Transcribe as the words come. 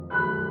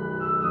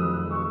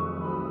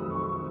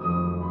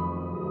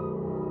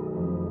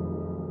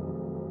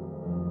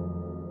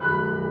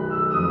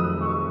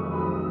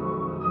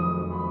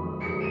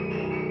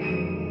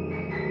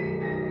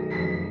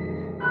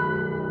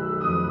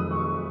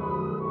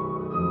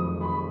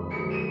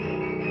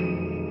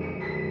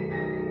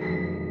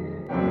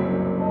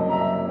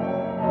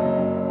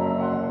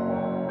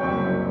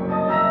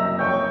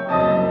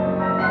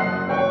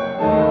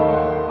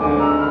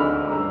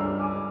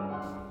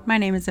My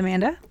name is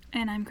Amanda.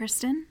 And I'm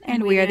Kristin.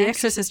 And we are the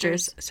Extra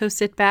Sisters. So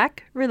sit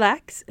back,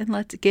 relax, and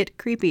let's get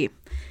creepy.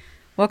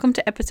 Welcome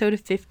to episode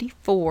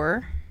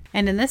 54.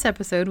 And in this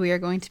episode, we are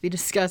going to be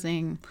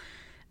discussing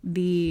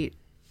the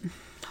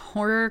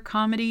horror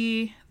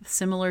comedy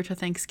similar to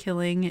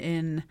Thanksgiving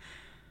in...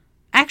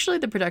 Actually,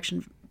 the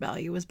production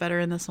value was better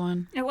in this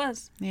one. It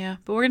was. Yeah.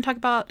 But we're going to talk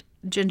about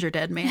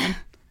Gingerdead Man,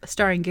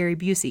 starring Gary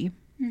Busey.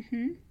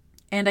 Mm-hmm.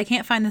 And I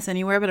can't find this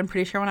anywhere, but I'm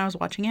pretty sure when I was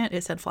watching it,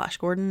 it said Flash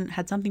Gordon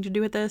had something to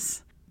do with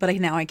this. But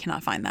I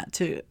cannot find that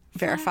to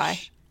verify.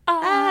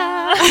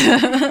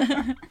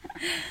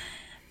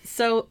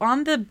 So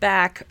on the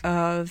back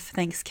of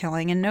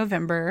Thanksgiving in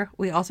November,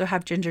 we also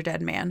have Gingerdead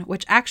Man,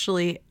 which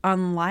actually,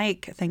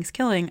 unlike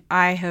Thanksgiving,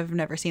 I have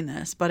never seen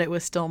this, but it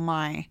was still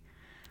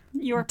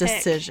your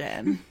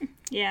decision.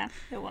 Yeah,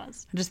 it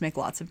was. I just make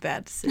lots of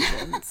bad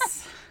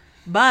decisions.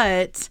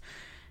 But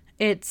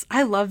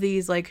I love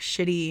these like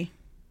shitty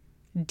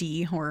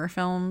D horror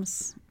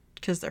films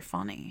because they're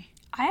funny.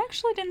 I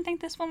actually didn't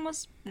think this one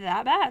was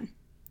that bad.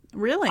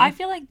 Really? I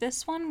feel like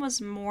this one was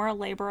more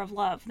labor of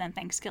love than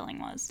Thanksgiving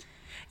was.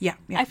 Yeah.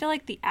 I feel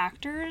like the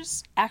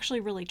actors actually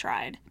really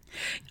tried.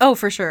 Oh,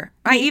 for sure.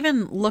 I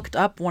even looked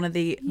up one of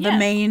the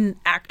main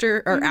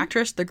actor or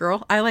actress, the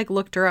girl. I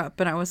looked her up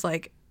and I was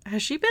like,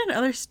 has she been in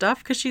other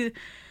stuff? Because she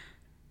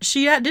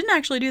didn't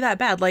actually do that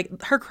bad.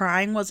 Like, her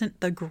crying wasn't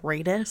the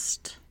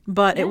greatest,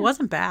 but it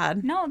wasn't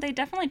bad. No, they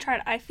definitely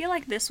tried. I feel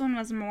like this one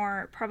was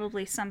more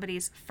probably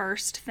somebody's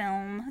first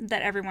film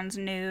that everyone's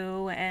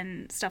new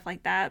and stuff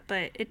like that,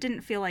 but it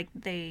didn't feel like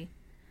they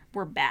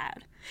were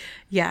bad.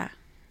 Yeah.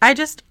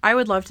 I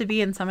would love to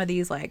be in some of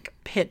these, like,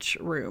 pitch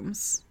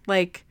rooms.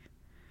 Like,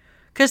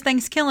 because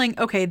Thanksgiving,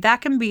 okay,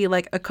 that can be,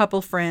 like, a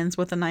couple friends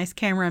with a nice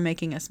camera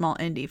making a small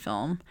indie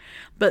film.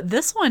 But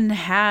this one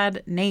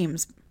had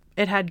names.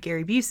 It had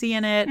Gary Busey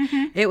in it.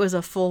 Mm-hmm. It was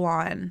a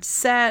full-on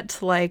set.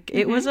 Like,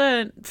 it was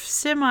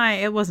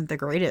it wasn't the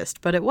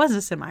greatest, but it was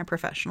a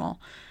semi-professional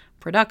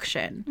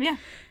production. Yeah.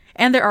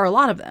 And there are a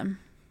lot of them.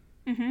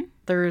 Mm-hmm.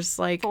 There's,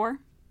 like... 4.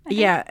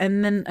 Yeah,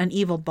 and then an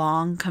evil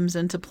bong comes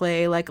into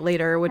play, like,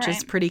 later, which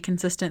is pretty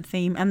consistent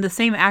theme. And the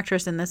same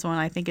actress in this one,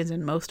 I think, is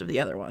in most of the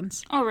other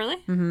ones. Oh, really?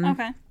 Mm-hmm.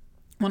 Okay.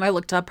 When I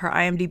looked up her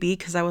IMDb,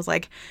 because I was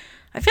like,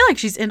 I feel like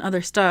she's in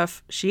other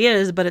stuff. She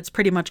is, but it's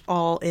pretty much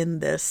all in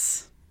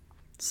this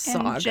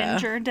saga.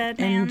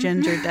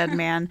 Gingerdead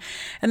Man.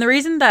 And the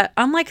reason that,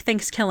 unlike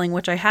Thanksgiving,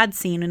 which I had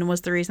seen and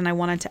was the reason I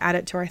wanted to add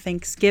it to our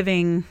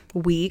Thanksgiving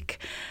week,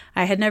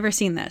 I had never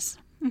seen this.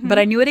 Mm-hmm. But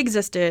I knew it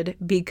existed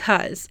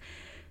because...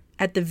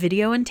 at the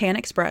Video and Tan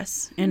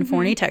Express in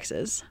Forney,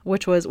 Texas,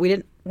 which was,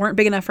 weren't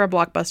big enough for a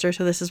Blockbuster,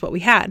 so this is what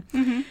we had.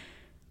 Mm-hmm.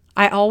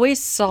 I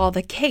always saw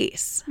the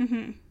case,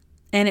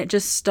 and it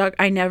just stuck.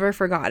 I never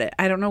forgot it.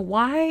 I don't know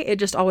why. It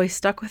just always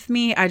stuck with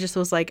me. I just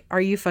was like, are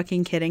you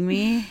fucking kidding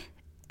me?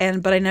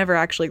 But I never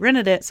actually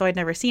rented it, so I'd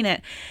never seen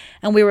it.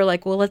 And we were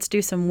like, well, let's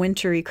do some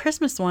wintry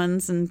Christmas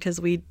ones, and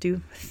because we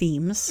do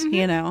themes,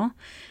 you know?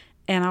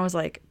 And I was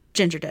like,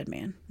 Gingerdead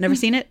Man. Never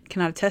seen it,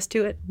 cannot attest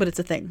to it, but it's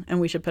a thing, and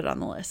we should put it on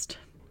the list.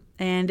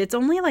 And it's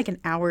only like an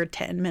hour,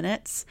 10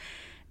 minutes.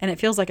 And it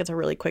feels like it's a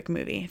really quick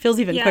movie. It feels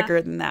even quicker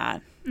than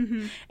that.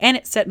 Mm-hmm. And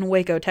it's set in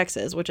Waco,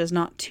 Texas, which is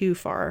not too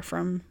far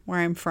from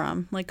where I'm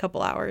from. Like a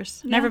couple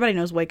hours. Yeah. And everybody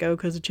knows Waco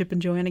because of Chip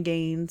and Joanna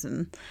Gaines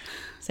and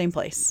same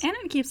place. And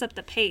it keeps up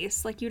the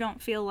pace. Like, you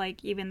don't feel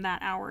like even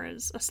that hour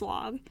is a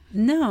slog.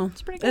 No.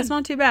 It's pretty good. It's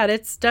not too bad.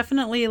 It's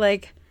definitely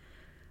like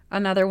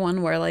another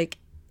one where like,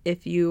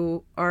 if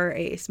you are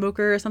a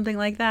smoker or something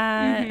like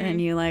that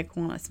and you like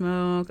want to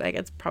smoke, like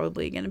it's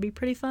probably going to be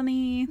pretty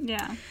funny.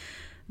 Yeah.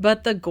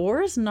 But the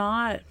gore is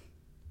not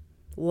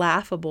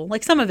laughable.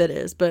 Like some of it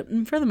is, but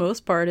for the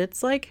most part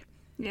it's like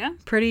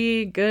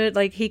pretty good.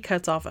 Like he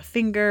cuts off a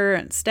finger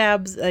and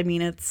stabs. I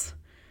mean, it's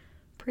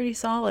pretty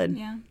solid.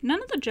 Yeah.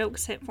 None of the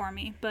jokes hit for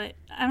me, but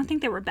I don't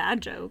think they were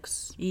bad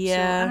jokes.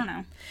 Yeah. So, I don't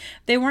know.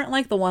 They weren't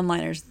like the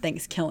one-liners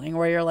Thanksgiving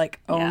where you're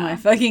like, oh my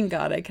fucking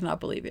God, I cannot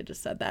believe you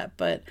just said that.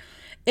 But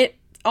it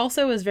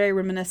also is very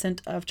reminiscent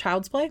of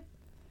Child's Play.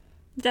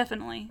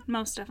 Definitely.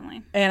 Most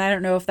definitely. And I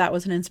don't know if that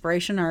was an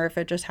inspiration or if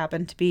it just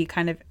happened to be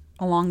kind of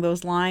along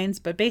those lines.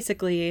 But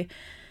basically,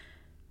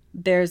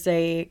 there's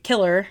a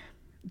killer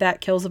that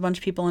kills a bunch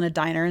of people in a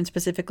diner and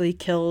specifically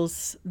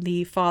kills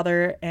the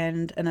father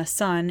and a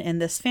son in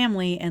this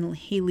family. And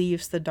he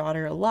leaves the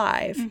daughter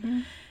alive. Mm-hmm.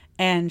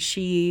 And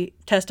she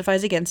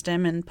testifies against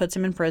him and puts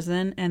him in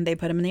prison. And they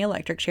put him in the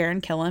electric chair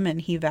and kill him.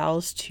 And he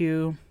vows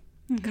to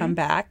come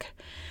back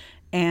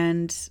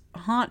and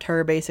haunt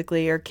her,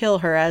 basically, or kill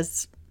her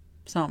as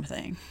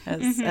something,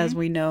 as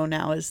we know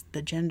now as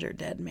the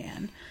Gingerdead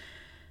Man.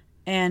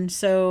 And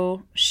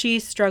so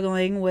she's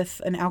struggling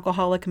with an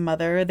alcoholic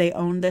mother. They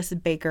own this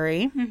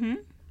bakery,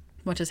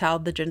 which is how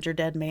the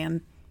Gingerdead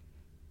Man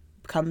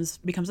becomes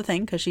a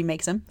thing, because she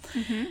makes him.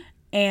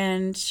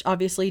 And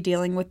obviously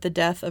dealing with the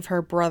death of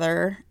her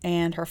brother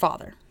and her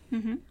father.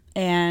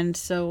 And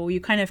so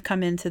you kind of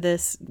come into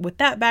this with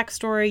that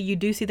backstory. You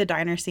do see the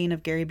diner scene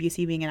of Gary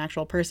Busey being an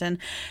actual person.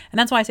 And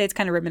that's why I say it's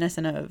kind of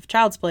reminiscent of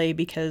Child's Play,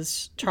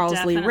 because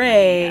Charles Lee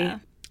Ray. Yeah.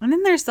 And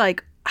then there's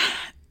like,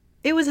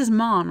 it was his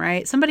mom,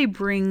 right? Somebody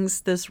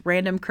brings this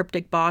random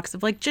cryptic box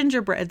of like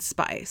gingerbread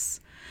spice.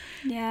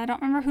 Yeah, I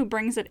don't remember who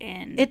brings it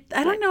in.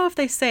 I don't know if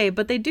they say,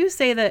 but they do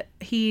say that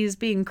he's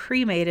being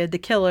cremated, the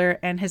killer,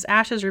 and his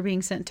ashes are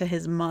being sent to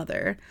his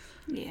mother.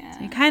 Yeah.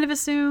 So you kind of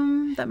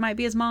assume that might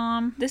be his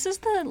mom. This is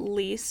the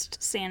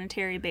least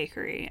sanitary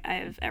bakery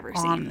I've ever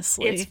seen.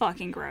 Honestly. It's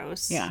fucking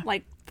gross. Yeah.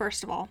 Like,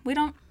 first of all,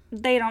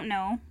 they don't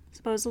know,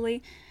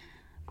 supposedly,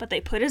 but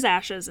they put his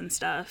ashes and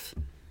stuff,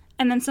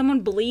 and then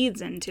someone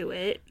bleeds into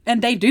it.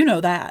 And they do know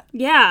that.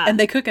 Yeah. And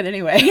they cook it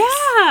anyway.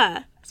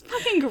 Yeah. It's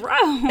fucking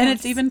gross. And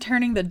it's even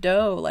turning the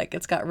dough like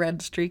it's got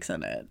red streaks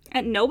in it.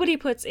 And nobody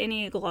puts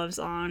any gloves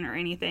on or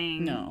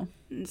anything. No.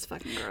 It's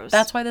fucking gross.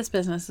 That's why this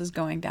business is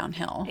going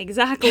downhill.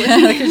 Exactly.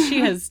 Because she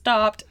has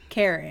stopped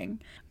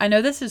caring. I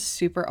know this is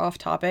super off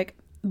topic,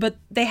 but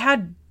they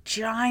had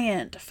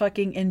giant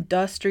fucking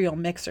industrial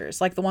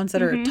mixers, like the ones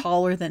that are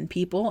taller than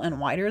people and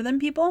wider than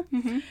people.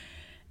 Mm-hmm.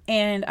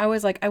 And I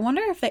was like, I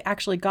wonder if they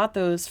actually got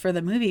those for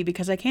the movie,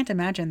 because I can't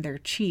imagine they're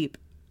cheap.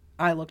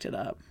 I looked it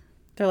up.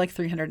 They're like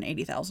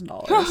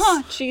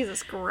 $380,000.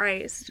 Jesus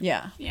Christ.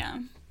 Yeah. Yeah.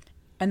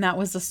 And that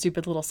was a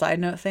stupid little side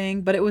note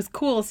thing, but it was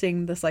cool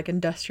seeing this like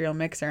industrial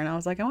mixer, and I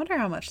was like, I wonder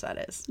how much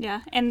that is.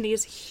 Yeah, and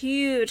these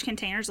huge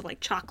containers of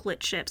like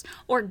chocolate chips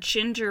or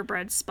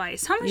gingerbread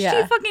spice. How much do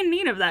you fucking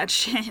need of that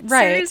shit?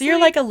 Right. Seriously? So you're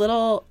like a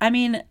little, I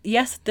mean,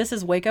 yes, this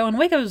is Waco, and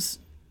Waco's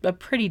a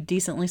pretty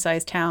decently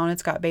sized town.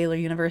 It's got Baylor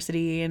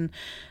University, and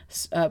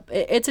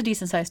it's a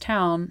decent sized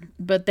town,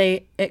 but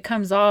it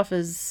comes off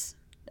as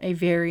a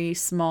very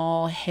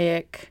small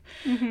hick,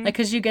 like,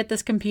 because you get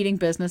this competing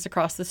business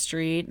across the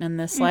street, and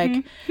this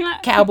like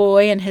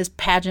cowboy and his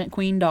pageant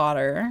queen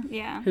daughter,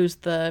 who's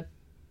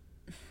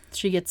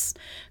she gets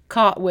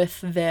caught with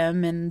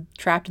them and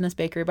trapped in this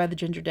bakery by the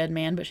Gingerdead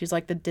Man, but she's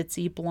like the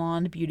ditzy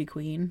blonde beauty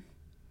queen.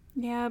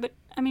 Yeah, but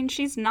I mean,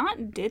 she's not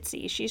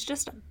ditzy. She's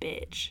just a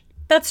bitch.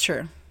 That's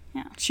true.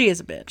 Yeah, she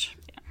is a bitch.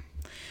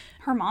 Yeah.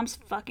 Her mom's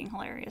fucking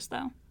hilarious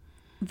though.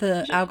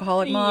 The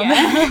alcoholic mom.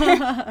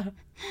 Yeah.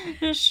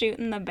 Just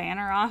shooting the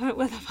banner off it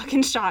with a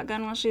fucking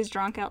shotgun while she's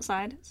drunk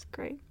outside. It's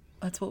great.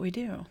 That's what we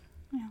do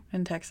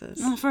in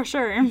Texas. For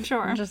sure, I'm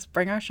sure. We'll just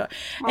bring our shot.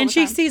 And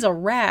she sees a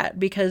rat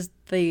because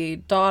the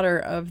daughter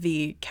of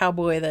the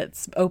cowboy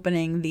that's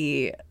opening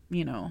the,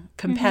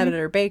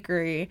 competitor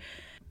bakery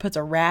puts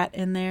a rat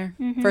in there.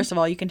 First of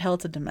all, you can tell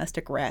it's a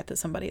domestic rat that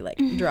somebody like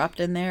dropped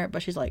in there,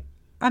 but she's like,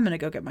 I'm going to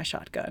go get my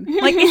shotgun.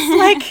 Like,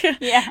 it's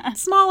like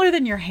smaller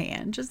than your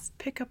hand. Just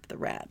pick up the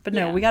rat. But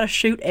no, we got to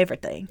shoot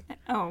everything.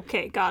 Oh,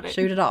 okay. Got it.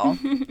 Shoot it all.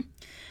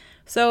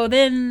 So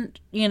then,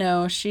 you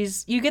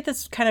get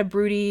this kind of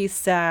broody,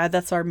 sad,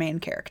 that's our main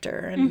character.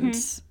 And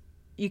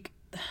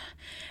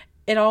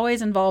it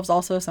always involves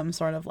also some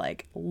sort of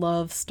like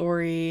love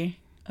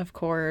story, of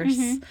course.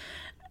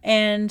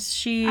 And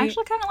I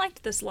actually kind of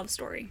liked this love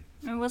story.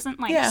 It wasn't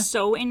like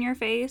so in your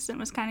face. It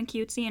was kind of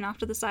cutesy and off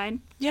to the side.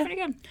 It's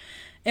pretty good.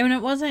 And when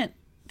it wasn't,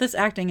 this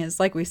acting is,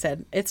 like we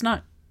said, it's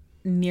not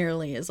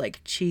nearly as,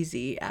 like,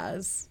 cheesy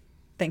as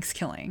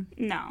Thanksgiving.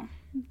 No.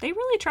 They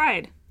really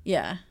tried.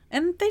 Yeah.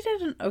 And they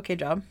did an okay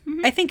job.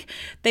 I think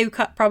they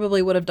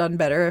probably would have done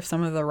better if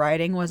some of the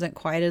writing wasn't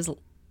quite as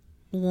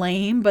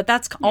lame. But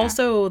that's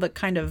also the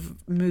kind of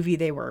movie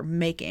they were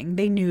making.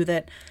 They knew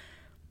that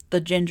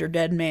the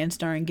Gingerdead Man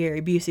starring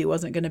Gary Busey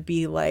wasn't going to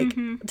be, like,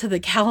 to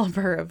the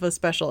caliber of a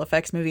special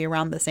effects movie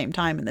around the same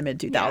time in the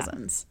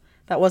mid-2000s. Yeah.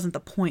 That wasn't the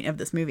point of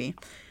this movie.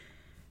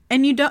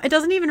 And it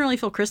doesn't even really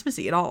feel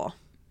Christmassy at all.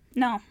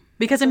 No.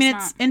 Because,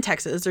 it's in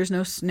Texas. There's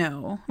no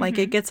snow. Like,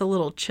 it gets a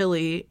little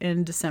chilly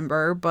in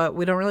December, but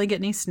we don't really get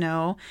any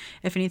snow.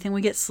 If anything,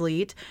 we get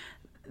sleet.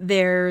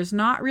 There's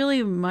not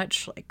really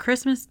much, like,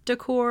 Christmas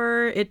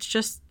decor. It's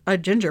just a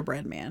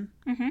gingerbread man.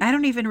 I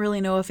don't even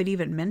really know if it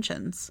even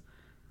mentions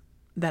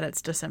that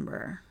it's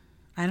December.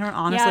 I don't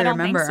honestly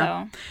remember.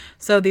 Think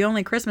so the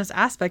only Christmas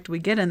aspect we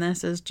get in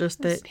this is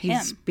just that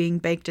he's being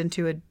baked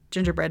into a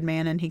gingerbread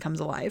man and he comes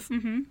alive.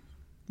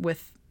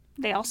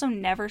 They also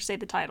never say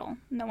the title.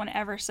 No one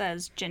ever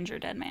says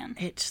Gingerdead Man.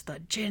 It's the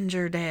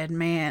Gingerdead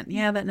Man.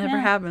 Yeah, that never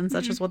happens.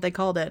 That's just what they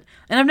called it.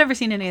 And I've never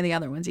seen any of the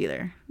other ones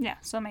either. Yeah,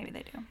 so maybe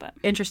they do. But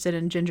interested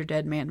in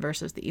Gingerdead Man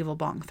versus the Evil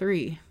Bong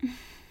 3.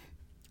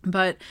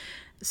 But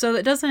so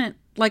it doesn't,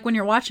 like, when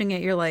you're watching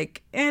it, you're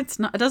like, it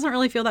doesn't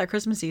really feel that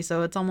Christmassy,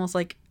 so it's almost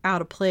like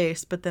out of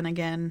place. But then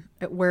again,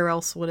 where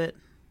else would it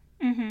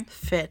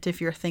fit if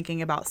you're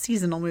thinking about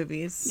seasonal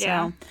movies?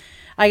 Yeah. So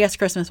I guess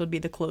Christmas would be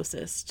the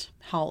closest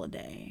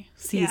holiday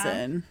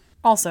season. Yeah.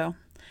 Also,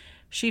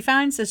 she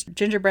finds this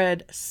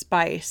gingerbread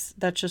spice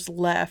that's just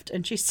left,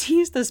 and she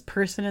sees this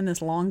person in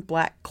this long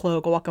black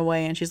cloak walk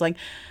away, and she's like,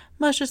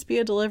 must just be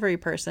a delivery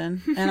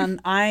person.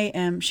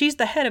 And she's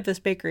the head of this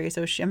bakery,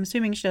 so I'm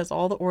assuming she does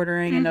all the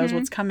ordering and knows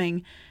what's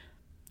coming.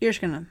 You're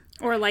just gonna...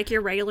 Or like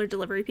your regular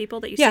delivery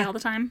people that you see all the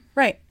time.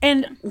 Right.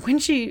 And when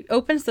she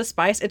opens the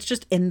spice, it's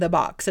just in the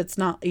box. It's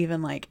not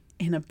even like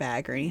in a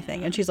bag or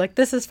anything. And she's like,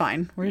 this is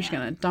fine. We're just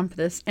gonna dump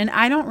this. And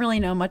I don't really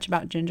know much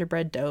about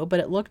gingerbread dough, but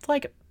it looked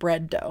like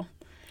bread dough.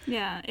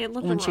 Yeah, it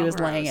looked when she was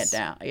laying it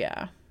down.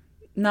 Yeah.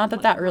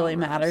 Not that really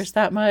matters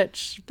that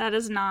much. That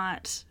is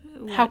not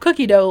how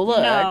cookie dough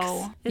looks.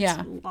 No, it's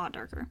a lot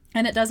darker.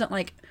 And it doesn't,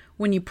 like,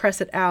 when you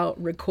press it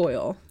out,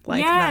 recoil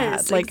like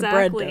that. Like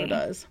bread dough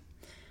does.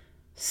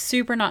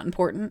 Super not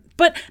important.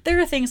 But there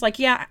are things like,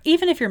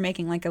 even if you're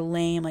making, like, a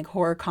lame, like,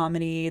 horror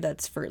comedy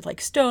that's for, like,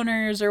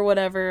 stoners or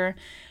whatever,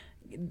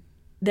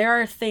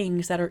 there are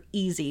things that are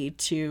easy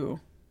to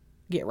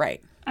get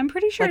right. I'm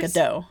pretty sure like it's a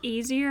dough.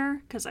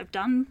 Easier, because I've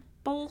done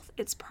both.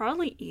 It's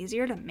probably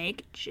easier to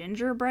make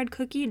gingerbread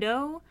cookie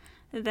dough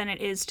than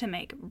it is to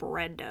make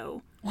bread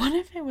dough. What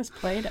if it was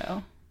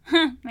Play-Doh?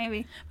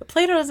 Maybe. But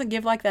Play-Doh doesn't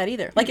give like that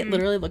either. Like, it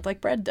literally looked like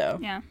bread dough.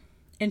 Yeah.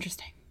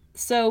 Interesting.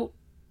 So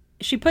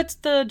she puts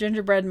the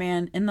gingerbread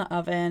man in the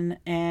oven,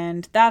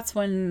 and that's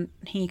when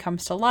he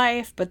comes to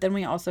life. But then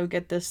we also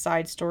get this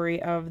side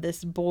story of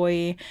this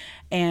boy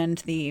and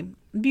the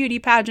beauty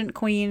pageant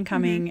queen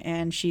coming,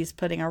 and she's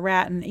putting a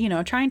rat and,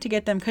 trying to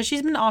get them, because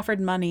she's been offered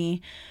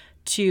money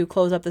to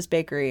close up this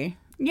bakery.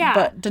 Yeah.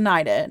 But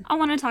denied it. I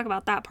want to talk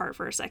about that part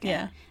for a second.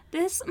 Yeah.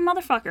 This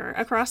motherfucker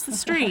across the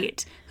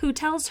street who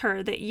tells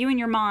her that you and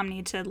your mom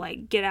need to,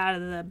 like, get out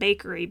of the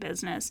bakery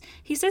business.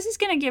 He says he's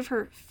going to give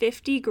her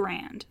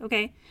 $50,000,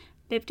 okay?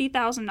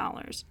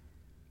 $50,000.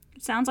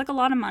 It sounds like a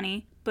lot of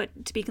money,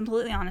 but to be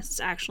completely honest, it's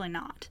actually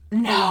not a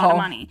lot of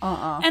money.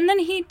 And then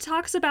he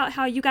talks about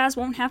how you guys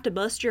won't have to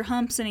bust your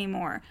humps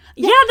anymore.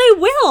 Yeah, they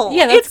will.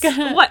 Yeah, that's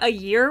gonna... What, a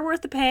year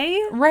worth of pay?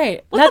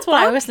 Right. That's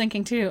what I was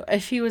thinking, too.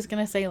 If he was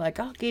going to say, like,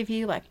 I'll give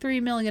you, like,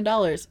 $3 million,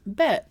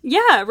 bet.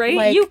 Yeah, right?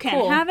 Like, you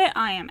can have it.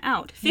 I am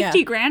out.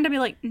 $50,000, I'd be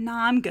like,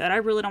 nah, I'm good. I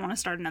really don't want to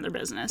start another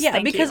business. Yeah,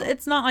 because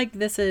it's not like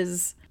this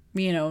is...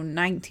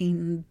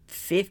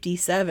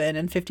 1957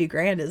 and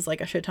 $50,000 is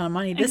like a shit ton of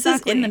money. This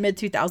is in the mid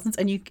 2000s,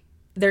 and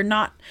they're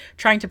not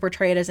trying to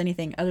portray it as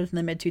anything other than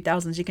the mid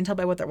 2000s. You can tell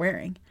by what they're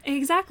wearing.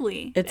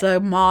 Exactly. It's a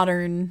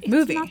modern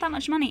movie. It's not that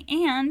much money.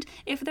 And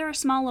if they're a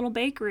small little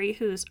bakery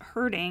who's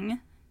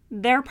hurting,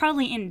 they're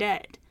probably in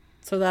debt.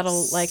 So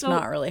that'll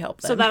not really help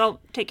them. So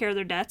that'll take care of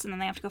their debts, and then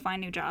they have to go find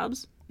new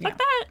jobs. Like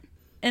that.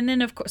 And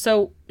then, of course,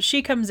 so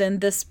she comes in,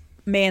 this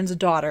man's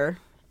daughter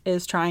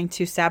is trying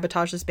to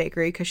sabotage this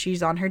bakery because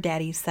she's on her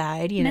daddy's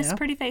side, Miss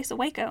Pretty Face of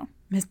Waco.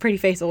 Miss Pretty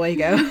Face of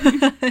Waco.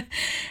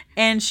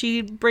 And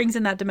she brings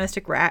in that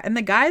domestic rat, and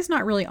the guy's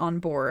not really on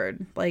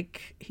board.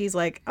 Like, he's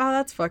like, oh,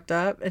 that's fucked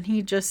up. And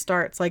he just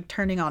starts, like,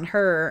 turning on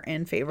her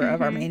in favor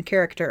of our main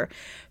character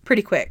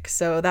pretty quick.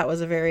 So that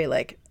was a very,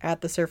 like,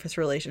 at the surface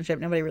relationship.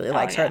 Nobody really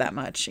likes her that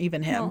much,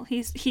 even him. Well,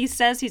 he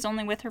says he's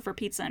only with her for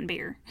pizza and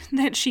beer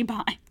that she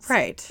buys.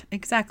 Right,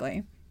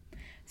 exactly.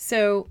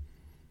 So...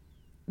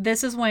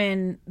 this is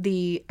when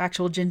the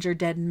actual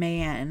Gingerdead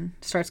Man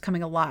starts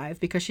coming alive,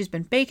 because she's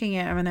been baking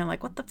it, and they're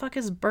like, what the fuck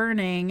is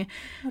burning?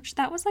 Which,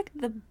 that was like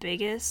the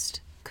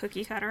biggest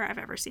cookie cutter I've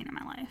ever seen in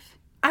my life.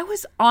 I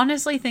was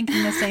honestly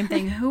thinking the same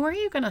thing. Who are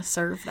you going to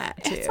serve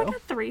that to? It's like a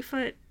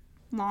 3-foot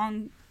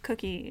long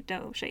cookie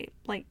dough shape.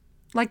 Like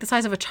the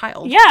size of a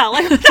child. Yeah,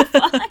 like what the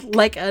fuck?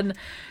 like a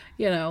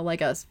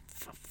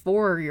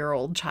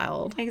 4-year-old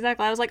child.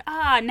 Exactly. I was like,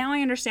 now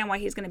I understand why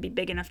he's going to be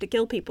big enough to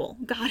kill people.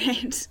 Got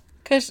it.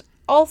 Because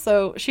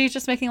also, she's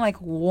just making like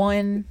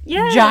one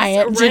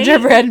giant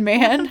gingerbread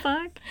man. What the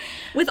fuck?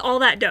 With all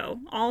that dough.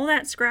 All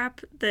that scrap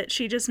that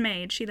she just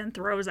made, she then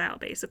throws out,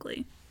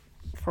 basically.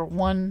 For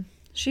one.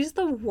 She's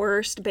the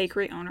worst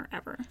bakery owner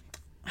ever.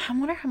 I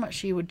wonder how much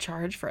she would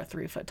charge for a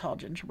 3-foot tall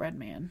gingerbread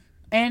man.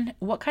 And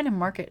what kind of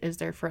market is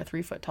there for a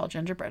 3-foot tall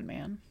gingerbread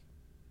man?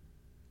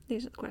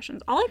 These are the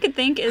questions. All I could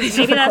think is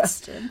maybe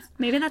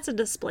that's a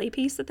display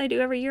piece that they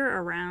do every year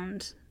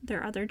around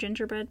their other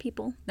gingerbread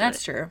people.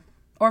 That's true.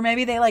 Or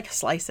maybe they, like,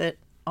 slice it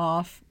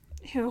off.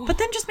 Ew. But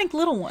then just make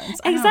little ones.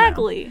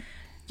 Exactly.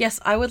 Yes,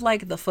 I would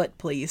like the foot,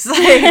 please.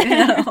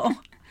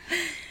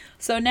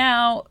 So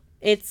now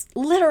it's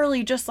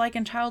literally just like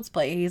in Child's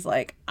Play. He's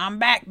like, I'm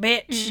back,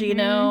 bitch,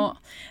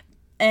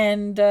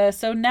 And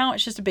so now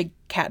it's just a big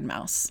cat and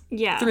mouse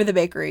through the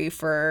bakery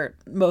for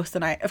most of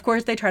the night. Of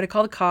course, they try to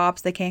call the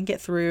cops. They can't get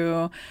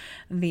through.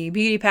 The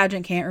beauty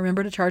pageant can't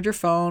remember to charge her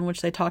phone, which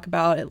they talk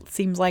about, it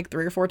seems like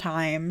 3 or 4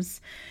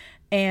 times.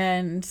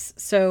 And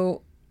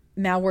so...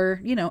 now we're,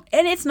 and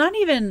it's not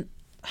even,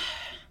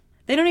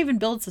 they don't even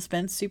build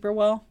suspense super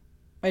well.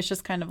 It's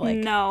just kind of like...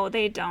 no,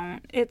 they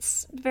don't.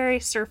 It's very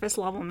surface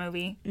level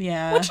movie.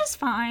 Yeah. Which is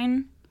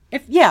fine.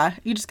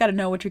 You just got to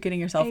know what you're getting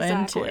yourself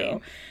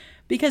into.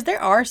 Because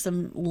there are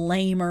some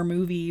lamer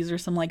movies or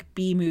some, like,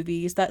 B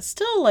movies that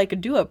still, like,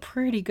 do a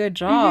pretty good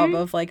job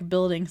of, like,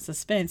 building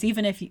suspense,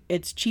 even if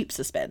it's cheap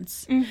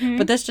suspense.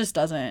 But this just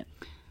doesn't.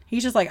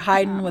 He's just, like,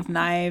 hiding with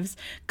knives,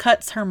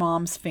 cuts her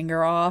mom's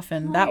finger off,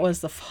 and that was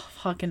the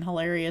fucking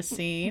hilarious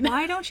scene.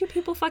 Why don't you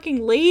people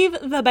fucking leave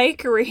the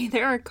bakery?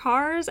 There are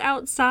cars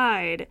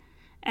outside.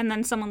 And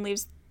then someone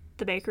leaves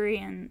the bakery,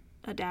 and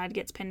a dad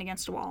gets pinned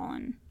against a wall,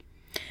 and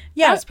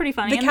that was pretty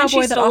funny. The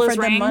cowboy that offered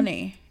them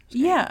money.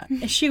 Yeah.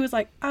 And she was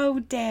like, oh,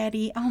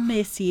 Daddy, I'll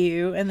miss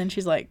you. And then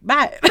she's like,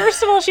 bye.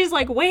 First of all, she's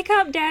like, wake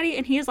up, Daddy.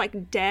 And he is,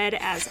 like, dead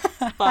as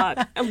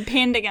fuck,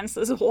 pinned against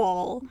this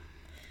wall.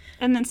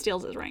 And then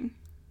steals his ring.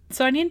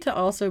 So I need to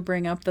also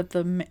bring up that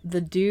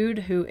the dude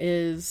who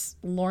is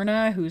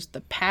Lorna, who's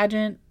the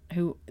pageant,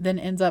 who then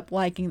ends up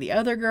liking the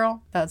other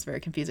girl. That's a very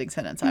confusing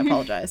sentence. I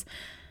apologize.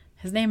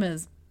 His name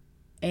is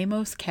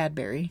Amos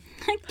Cadbury.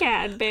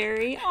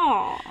 Cadbury.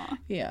 Aw.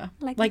 Yeah.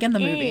 Like in the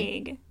movie.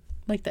 Egg.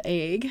 Like the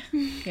egg.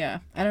 Yeah.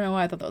 I don't know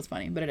why I thought that was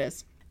funny, but it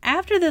is.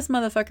 After this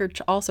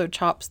motherfucker also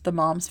chops the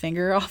mom's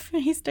finger off,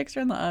 he sticks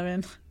her in the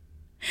oven.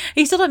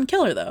 He still doesn't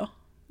kill her, though.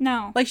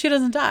 No. Like, she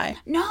doesn't die.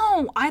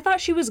 No, I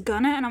thought she was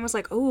gonna, and I was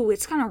like, oh,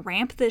 it's gonna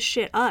ramp this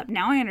shit up.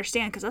 Now I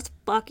understand, because that's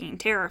fucking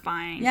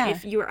terrifying. Yeah.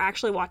 If you were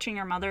actually watching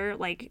your mother,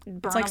 like,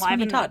 burn like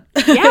alive. Todd.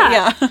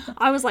 Yeah. Yeah.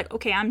 I was like,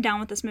 okay, I'm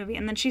down with this movie.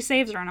 And then she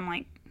saves her, and I'm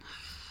like,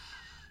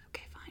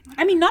 okay, fine.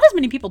 Whatever. I mean, not as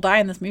many people die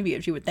in this movie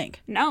as you would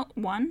think. No,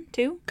 1,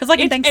 2. Because, like,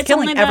 in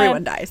Thanksgiving,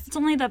 everyone dies. It's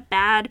only the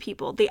bad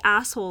people, the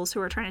assholes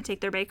who are trying to take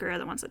their bakery are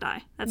the ones that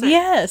die. That's it.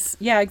 Yes.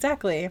 Yeah,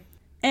 exactly.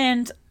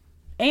 And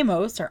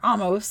Amos,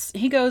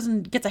 he goes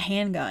and gets a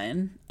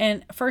handgun.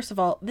 And first of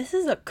all, this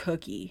is a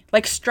cookie.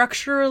 Like,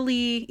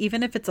 structurally,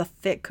 even if it's a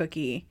thick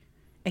cookie,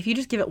 if you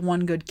just give it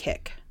one good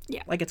kick,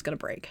 like, it's going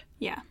to break.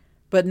 Yeah.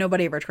 But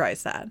nobody ever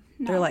tries that.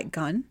 No. They're like,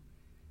 gun?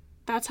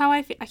 That's how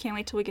I feel. I can't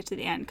wait till we get to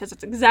the end, because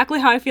it's exactly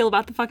how I feel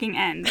about the fucking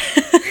end.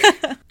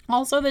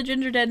 Also, the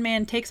Gingerdead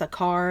Man takes a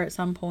car at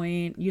some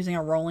point using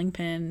a rolling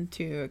pin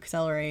to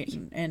accelerate,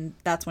 and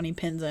that's when he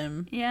pins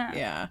him. Yeah.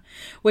 Yeah.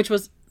 Which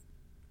was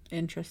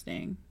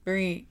interesting.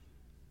 A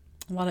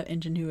lot of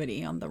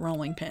ingenuity on the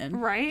rolling pin.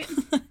 Right.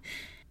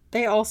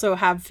 They also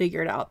have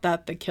figured out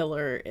that the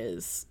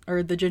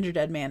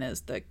Gingerdead Man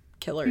is the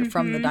killer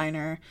from the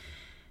diner.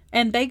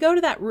 And they go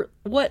to that.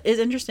 What is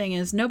interesting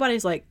is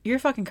nobody's like, you're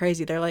fucking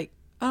crazy. They're like,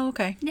 oh,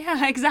 okay.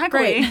 Yeah,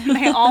 exactly.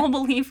 They all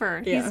believe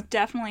her. Yeah. He's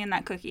definitely in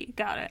that cookie.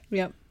 Got it.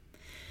 Yep.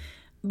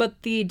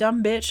 But the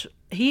dumb bitch,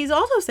 he's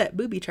also set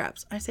booby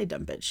traps. I say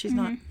dumb bitch. She's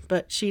not,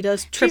 but she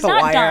does trip a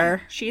wire.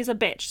 Dumb. She's a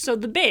bitch. So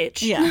the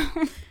bitch. Yeah.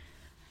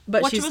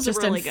 But she's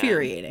just really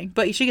infuriating. Good.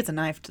 But she gets a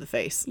knife to the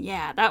face.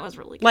 Yeah, that was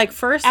really good. Like,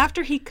 first...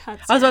 After he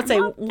cuts her. I was about to say,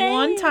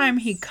 one time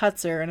he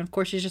cuts her, and of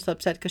course she's just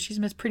upset because she's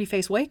Miss Pretty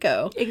Face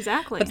Waco.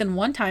 Exactly. But then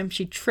one time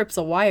she trips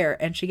a wire,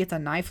 and she gets a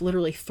knife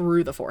literally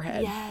through the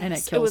forehead. Yes. And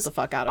it kills the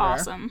fuck out of her.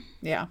 Awesome.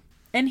 Yeah.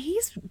 And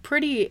he's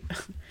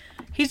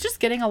just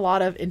getting a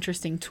lot of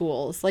interesting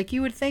tools. Like,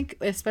 you would think,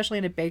 especially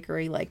in a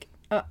bakery, like...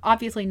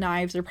 obviously,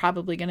 knives are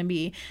probably going to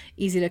be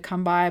easy to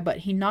come by, but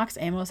he knocks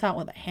Amos out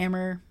with a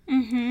hammer.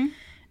 Mm-hmm.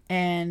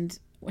 And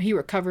he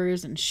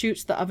recovers and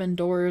shoots the oven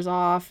doors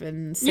off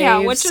and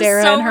saves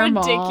Sarah and her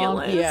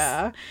ridiculous. Mom.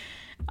 Yeah.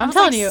 I'm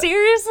telling you.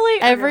 Seriously?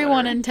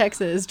 Everyone in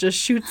Texas just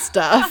shoots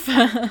stuff.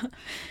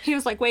 He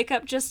was like, wake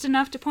up just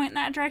enough to point in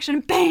that direction.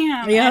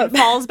 Bam! Yep. And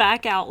falls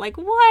back out. Like,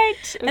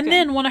 what? Okay. And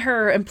then one of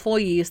her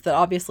employees that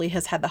obviously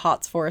has had the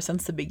hots for her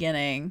since the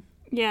beginning.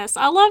 Yes.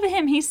 I love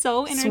him. He's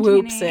so entertaining.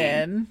 Swoops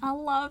in. I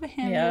love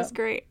him. Yep. He's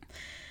great.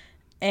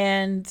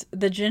 And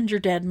the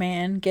Gingerdead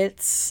Man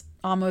gets...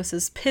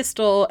 Amos's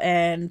pistol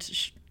and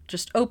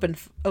just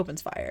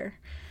opens fire,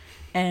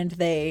 and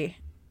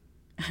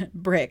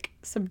Brick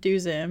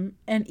subdues him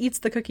and eats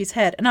the cookie's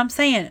head. And I'm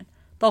saying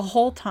the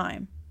whole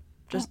time,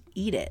 just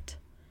eat it,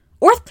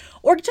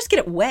 or just get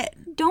it wet.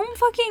 Don't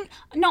fucking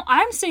no.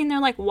 I'm sitting there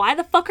like, why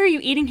the fuck are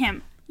you eating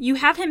him? You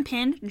have him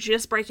pinned.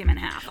 Just break him in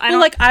half.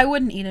 I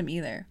wouldn't eat him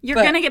either. You're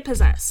gonna get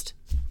possessed.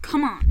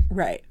 Come on.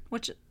 Right.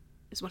 Which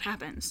is what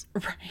happens.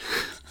 Right.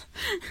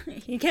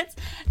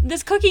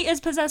 This cookie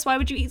is possessed. Why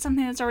would you eat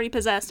something that's already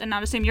possessed and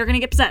not assume you're going to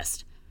get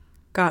possessed?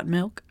 Got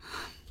milk.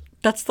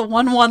 That's the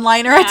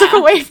one-liner I took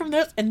away from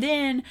this. And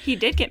then... He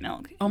did get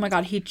milk. Oh my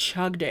God, he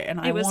chugged it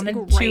and I wanted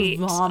to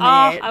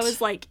vomit. I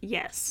was like,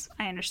 yes,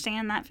 I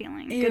understand that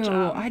feeling. Ew, good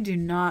job. I do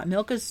not.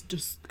 Milk is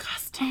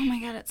disgusting. Oh my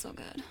God, it's so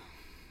good.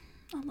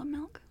 I love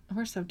milk.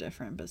 We're so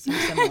different, but so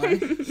similar.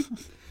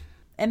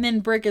 And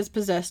then Brick is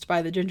possessed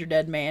by the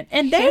Gingerdead Man.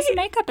 And his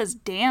makeup is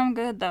damn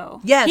good,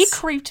 though. Yes. He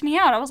creeped me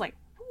out. I was like,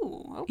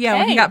 ooh, okay. Yeah,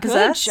 when he got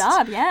possessed. Good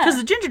job, yeah.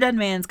 Because the Gingerdead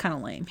Man's kind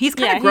of lame. He's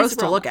kind of gross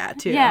to look at,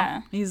 too.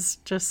 Yeah. He's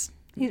just...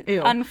 He's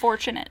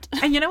unfortunate.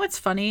 And you know what's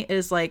funny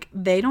is, like,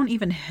 they don't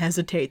even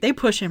hesitate. They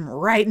push him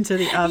right into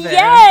the oven.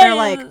 Yes! They're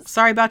like,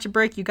 sorry about your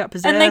Brick, you got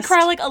possessed. And they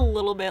cry, like, a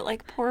little bit,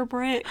 like, poor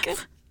Brick.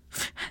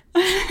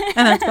 And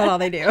that's about all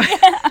they do.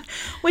 Yeah.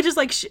 Which is,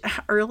 like,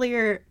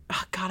 earlier...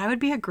 Oh, God, I would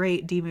be a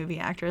great D-movie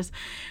actress.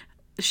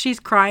 She's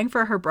crying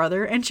for her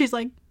brother, and she's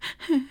like...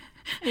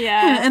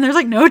 Yeah. And there's,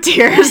 like, no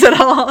tears at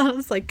all.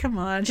 It's like, come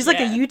on. She's like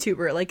a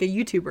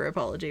YouTuber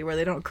apology where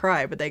they don't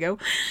cry, but they go...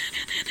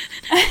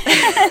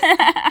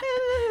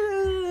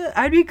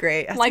 I'd be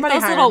great. Like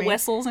those little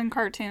whistles in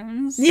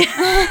cartoons.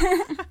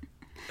 Yeah.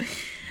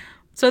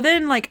 So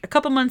then, like, a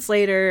couple months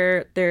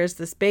later, there's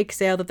this bake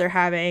sale that they're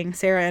having.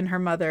 Sarah and her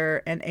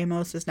mother, and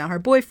Amos is now her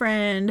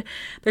boyfriend.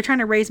 They're trying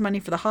to raise money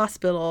for the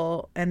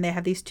hospital, and they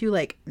have these two,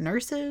 like,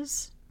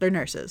 nurses. They're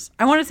nurses.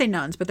 I want to say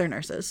nuns, but they're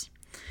nurses.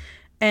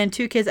 And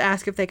two kids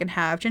ask if they can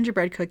have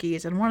gingerbread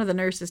cookies, and one of the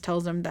nurses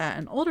tells them that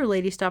an older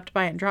lady stopped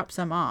by and dropped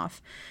some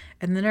off.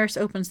 And the nurse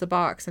opens the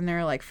box, and there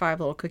are, like,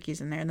 5 little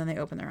cookies in there, and then they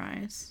open their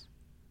eyes.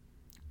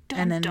 Dun,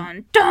 and then,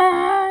 dun,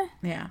 dun!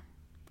 Yeah.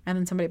 and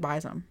then somebody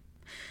buys them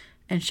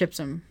and ships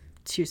them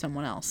to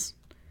someone else.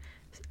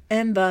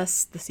 And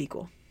thus the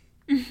sequel.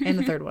 And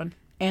the third one.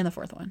 And the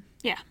fourth one.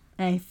 Yeah.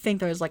 And I think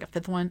there's like a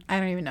fifth one. I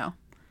don't even know.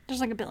 There's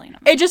like a billion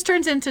of them. It just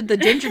turns into the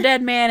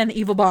Gingerdead Man and the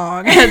Evil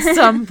Bong at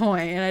some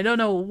point, and I don't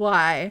know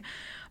why.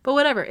 But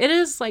whatever. It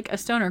is like a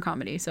stoner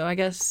comedy, so I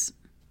guess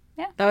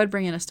that would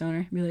bring in a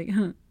stoner. Be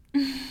like,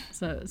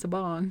 it's a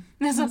bong.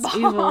 It's a bong.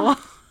 Evil.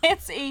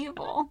 It's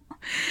evil.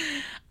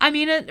 I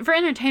mean, for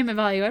entertainment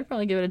value, I'd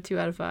probably give it a 2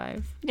 out of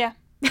 5. Yeah.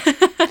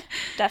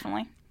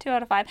 Definitely. 2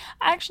 out of 5.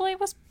 I actually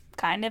was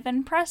kind of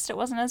impressed. It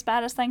wasn't as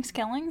bad as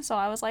Thanksgiving, so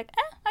I was like,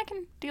 I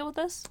can deal with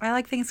this. I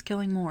like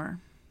Thanksgiving more.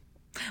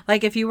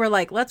 Like, if you were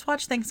like, let's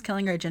watch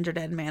Thanksgiving or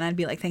Gingerdead Man, I'd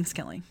be like,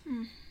 Thanksgiving.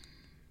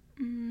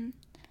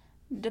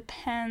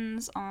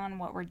 Depends on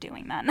what we're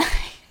doing that night.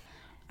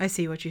 I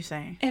see what you're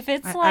saying. If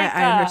it's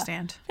I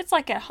understand. If it's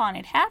like a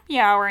haunted happy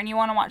hour and you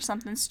want to watch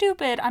something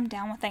stupid, I'm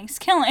down with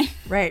Thanksgiving.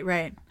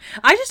 Right.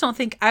 I just don't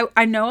think,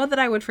 I know that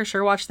I would for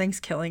sure watch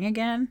Thanksgiving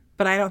again,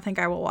 but I don't think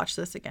I will watch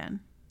this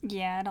again.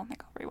 Yeah, I don't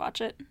think I'll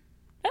rewatch it.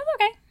 It's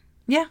okay.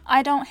 Yeah.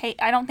 I don't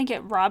think it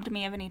robbed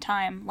me of any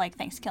time like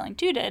Thanksgiving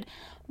 2 did,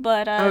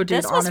 but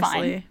this was honestly,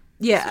 fine.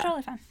 Yeah. This was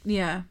totally fine.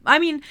 Yeah. I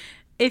mean,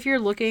 if you're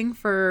looking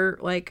for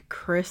like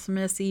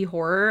Christmassy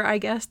horror, I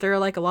guess there are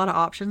like a lot of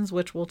options,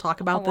 which we'll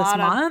talk about this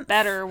month. A lot of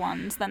better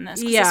ones than this,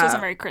 because this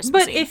wasn't very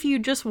Christmassy. But if you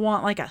just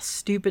want like a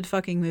stupid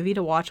fucking movie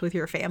to watch with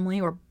your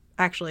family, or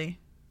actually,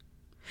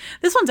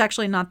 this one's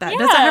actually not that. It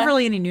doesn't have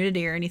really any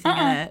nudity or anything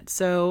in it.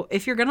 So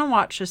if you're going to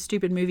watch a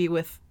stupid movie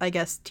with, I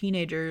guess,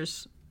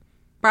 teenagers,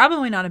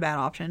 probably not a bad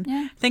option.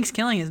 Yeah.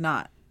 Thanksgiving is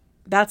not.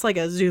 That's like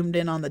a zoomed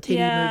in on the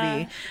titty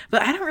movie.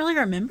 But I don't really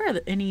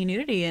remember any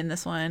nudity in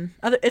this one.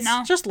 It's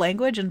just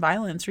language and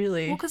violence,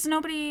 really. Well, because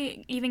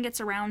nobody even gets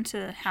around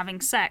to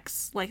having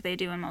sex like they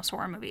do in most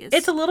horror movies.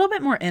 It's a little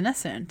bit more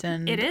innocent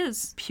and it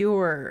is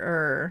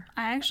pure.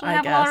 I actually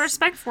have a lot of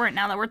respect for it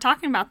now that we're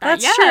talking about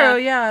that. That's true,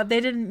 yeah. They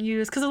didn't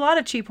use... Because a lot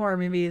of cheap horror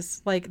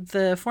movies, like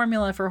the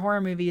formula for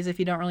horror movies, if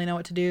you don't really know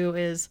what to do,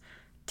 is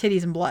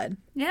titties and blood.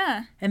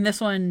 Yeah. And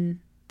this one...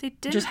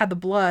 just had the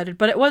blood,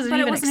 but it wasn't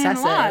even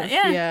excessive.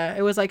 Yeah,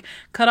 it was like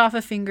cut off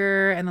a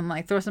finger and then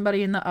like throw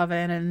somebody in the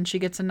oven and she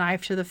gets a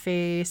knife to the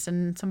face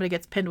and somebody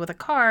gets pinned with a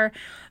car,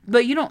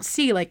 but you don't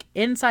see like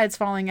insides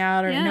falling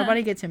out or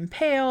nobody gets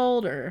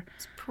impaled or...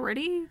 It's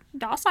pretty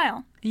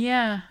docile.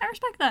 Yeah. I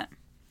respect that.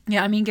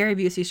 Yeah, I mean, Gary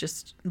Busey's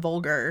just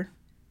vulgar.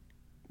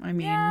 I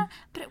mean... Yeah,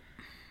 but it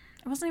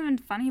wasn't even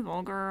funny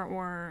vulgar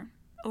or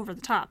over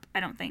the top, I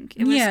don't think.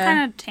 It was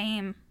kind of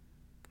tame.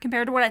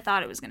 Compared to what I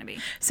thought it was going to be.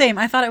 Same.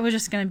 I thought it was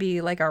just going to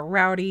be like a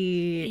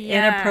rowdy,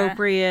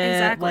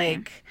 inappropriate,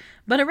 like...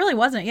 But it really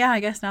wasn't. Yeah, I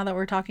guess now that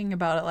we're talking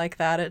about it like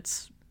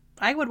that,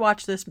 I would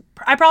watch this...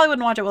 I probably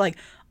wouldn't watch it with like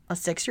a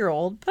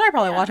 6-year-old, but I'd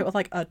probably watch it with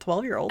like a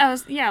 12-year-old.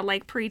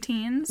 Like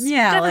preteens.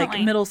 Yeah, definitely.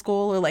 Like middle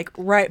school or like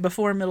right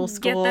before middle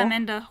school. Get them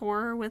into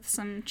horror with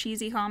some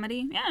cheesy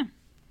comedy. Yeah.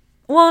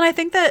 Well, and I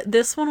think that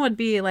this one would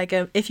be like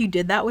if you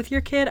did that with your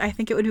kid, I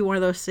think it would be one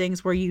of those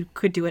things where you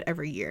could do it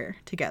every year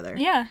together.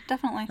 Yeah,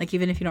 definitely. Like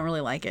even if you don't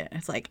really like it.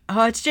 It's like,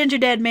 oh, it's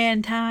Gingerdead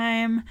Man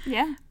time.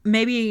 Yeah.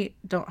 Maybe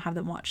don't have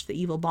them watch the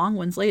Evil Bong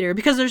ones later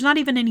because there's not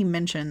even any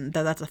mention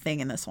that that's a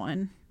thing in this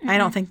one. Mm-hmm. I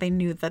don't think they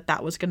knew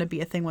that was going to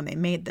be a thing when they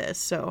made this.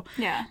 So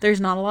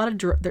there's not a lot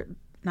of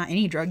not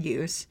any drug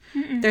use.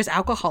 Mm-mm. There's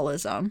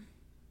alcoholism,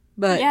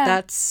 but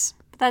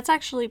that's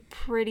actually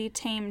pretty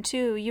tame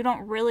too. You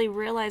don't really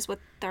realize what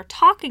they're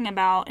talking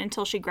about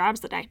until she grabs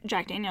the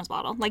Jack Daniels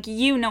bottle. Like,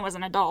 as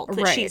an adult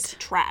that she's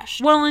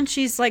trashed. Well, and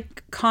she's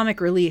like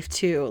comic relief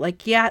too.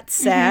 Like, yeah, it's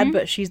sad,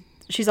 but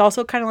she's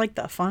also kind of like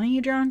the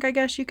funny drunk, I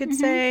guess you could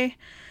say.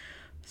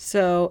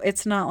 So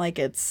it's not like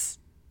it's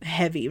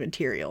heavy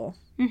material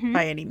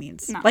by any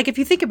means. No. Like, if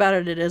you think about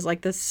it, it is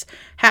like this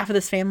half of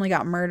this family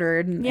got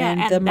murdered and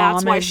the mom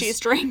that's why she's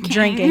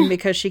drinking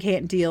because she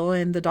can't deal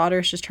and the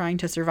daughter's just trying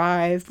to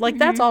survive. Like,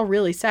 that's all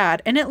really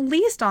sad. And at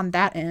least on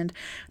that end,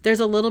 there's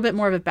a little bit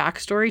more of a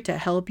backstory to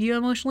help you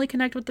emotionally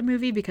connect with the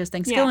movie because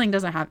Thanksgiving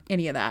doesn't have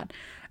any of that.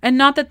 And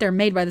not that they're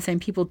made by the same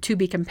people to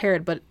be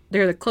compared, but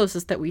they're the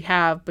closest that we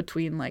have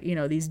between, like,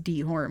 these D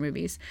horror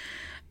movies.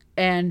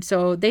 And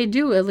so they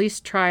do at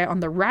least try on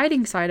the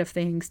writing side of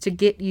things to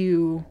get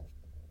you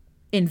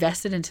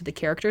invested into the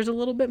characters a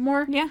little bit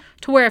more. Yeah.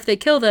 To where if they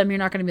kill them, you're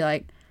not going to be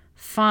like,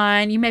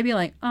 fine. You may be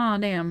like, oh,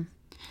 damn.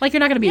 Like, you're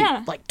not going to be,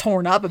 like,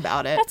 torn up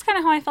about it. That's kind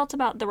of how I felt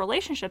about the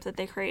relationship that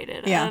they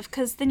created. Yeah.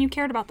 Because then you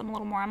cared about them a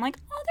little more. I'm like,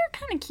 oh, they're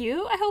kind of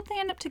cute. I hope they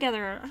end up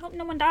together. I hope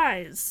no one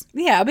dies.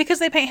 Yeah, because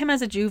they paint him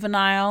as a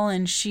juvenile,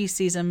 and she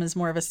sees him as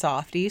more of a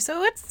softie.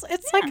 So it's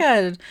like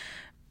a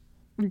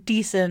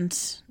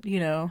decent,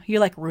 you're,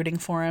 like, rooting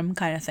for him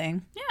kind of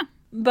thing. Yeah.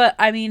 But,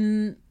 I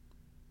mean,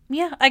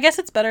 yeah, I guess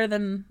it's better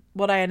than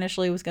what I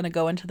initially was going to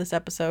go into this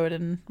episode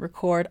and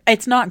record.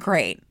 It's not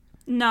great.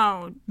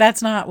 No.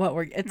 That's not what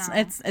it's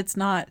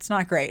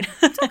not great.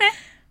 It's okay.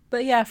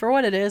 But yeah, for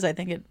what it is, I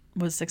think it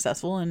was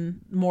successful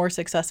and more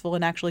successful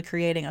in actually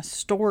creating a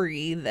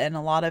story than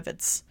a lot of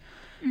its,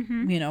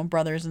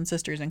 brothers and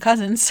sisters and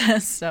cousins.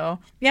 So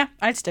yeah,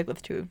 I'd stick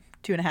with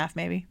 2.5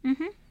 maybe.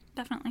 Mm-hmm.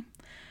 Definitely.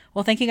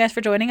 Well, thank you guys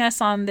for joining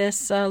us on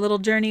this little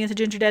journey into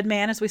Gingerdead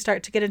Man as we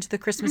start to get into the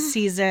Christmas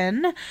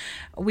season.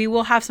 We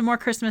will have some more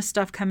Christmas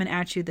stuff coming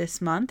at you this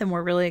month, and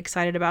we're really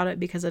excited about it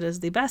because it is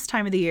the best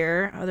time of the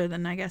year, other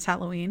than, I guess,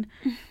 Halloween.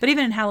 But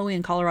even in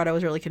Halloween, Colorado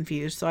was really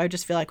confused, so I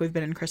just feel like we've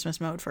been in Christmas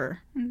mode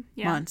for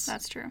months.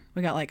 That's true.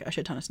 We got like a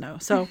shit ton of snow.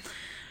 So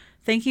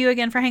thank you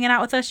again for hanging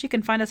out with us. You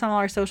can find us on all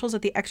our socials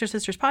at The Extra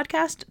Sisters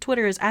Podcast.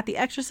 Twitter is at The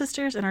Extra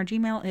Sisters, and our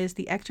Gmail is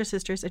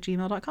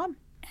theextrasisters@gmail.com.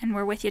 And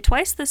we're with you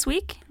twice this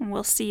week. And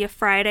we'll see you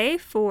Friday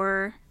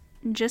for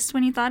just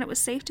when you thought it was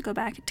safe to go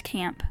back to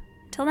camp.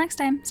 Till next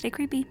time, stay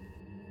creepy.